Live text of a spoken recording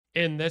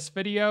In this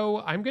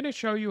video, I'm going to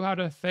show you how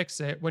to fix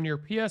it when your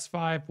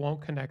PS5 won't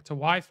connect to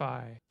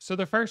Wi-Fi. So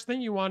the first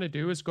thing you want to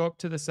do is go up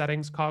to the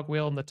settings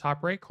cogwheel in the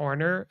top right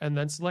corner and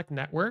then select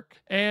network.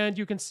 And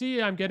you can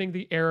see I'm getting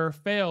the error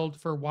failed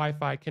for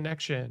Wi-Fi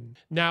connection.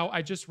 Now,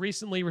 I just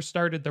recently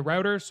restarted the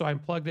router, so I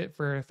unplugged it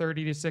for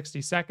 30 to 60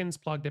 seconds,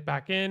 plugged it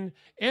back in,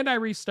 and I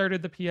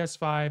restarted the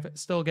PS5,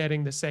 still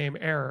getting the same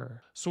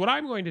error. So what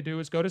I'm going to do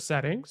is go to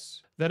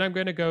settings, then I'm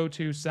going to go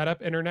to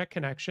setup internet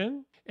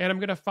connection, and I'm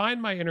going to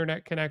find my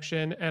internet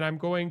connection and I'm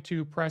going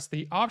to press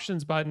the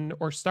options button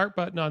or start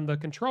button on the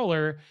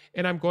controller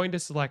and I'm going to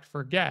select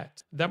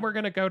forget. Then we're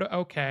going to go to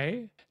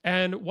OK.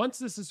 And once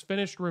this is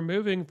finished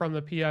removing from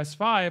the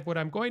PS5, what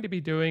I'm going to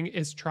be doing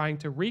is trying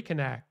to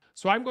reconnect.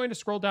 So I'm going to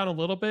scroll down a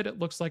little bit. It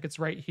looks like it's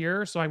right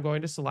here. So I'm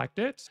going to select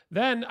it.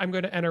 Then I'm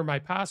going to enter my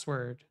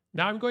password.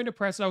 Now I'm going to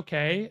press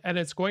OK, and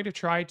it's going to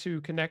try to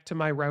connect to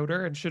my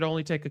router and should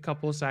only take a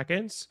couple of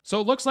seconds.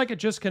 So it looks like it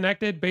just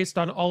connected based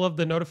on all of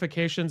the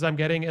notifications I'm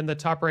getting in the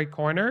top right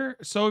corner.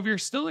 So if you're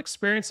still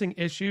experiencing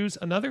issues,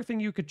 another thing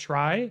you could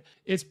try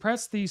is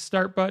press the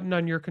start button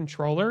on your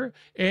controller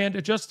and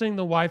adjusting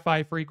the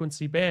Wi-Fi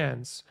frequency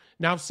bands.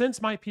 Now,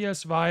 since my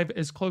PS5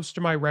 is close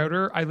to my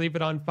router, I leave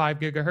it on 5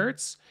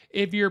 gigahertz.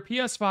 If your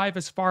PS5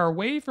 is far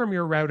away from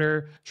your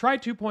router, try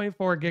 2.4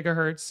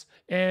 gigahertz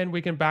and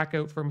we can back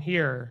out from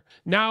here.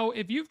 Now,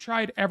 if you've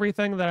tried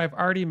everything that I've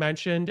already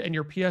mentioned and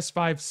your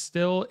PS5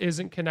 still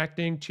isn't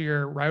connecting to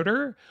your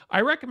router,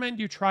 I recommend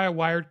you try a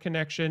wired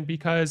connection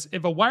because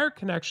if a wired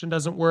connection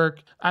doesn't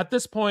work, at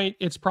this point,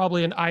 it's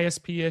probably an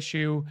ISP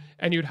issue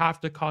and you'd have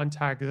to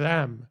contact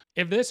them.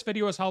 If this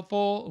video is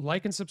helpful,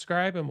 like and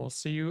subscribe, and we'll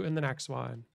see you in the next one.